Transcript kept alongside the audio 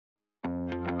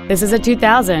This is a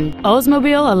 2000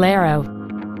 Oldsmobile Alero.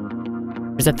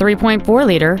 There's a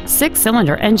 3.4-liter,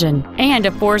 6-cylinder engine and a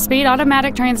 4-speed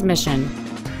automatic transmission.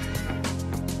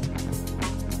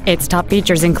 Its top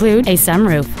features include a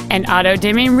sunroof, an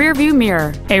auto-dimming rearview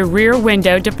mirror, a rear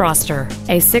window defroster,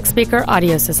 a 6-speaker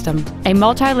audio system, a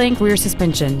multi-link rear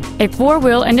suspension, a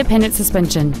 4-wheel independent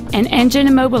suspension, an engine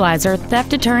immobilizer theft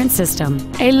deterrent system,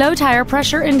 a low tire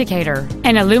pressure indicator,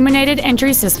 an illuminated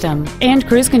entry system, and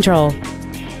cruise control.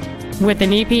 With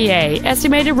an EPA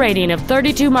estimated rating of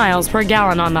 32 miles per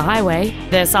gallon on the highway,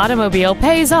 this automobile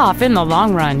pays off in the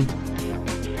long run.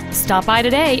 Stop by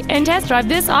today and test drive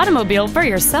this automobile for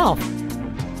yourself.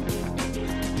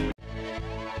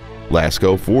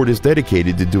 Lasco Ford is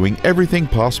dedicated to doing everything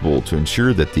possible to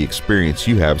ensure that the experience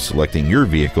you have selecting your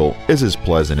vehicle is as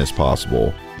pleasant as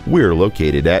possible. We're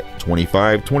located at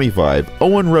 2525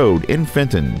 Owen Road in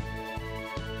Fenton.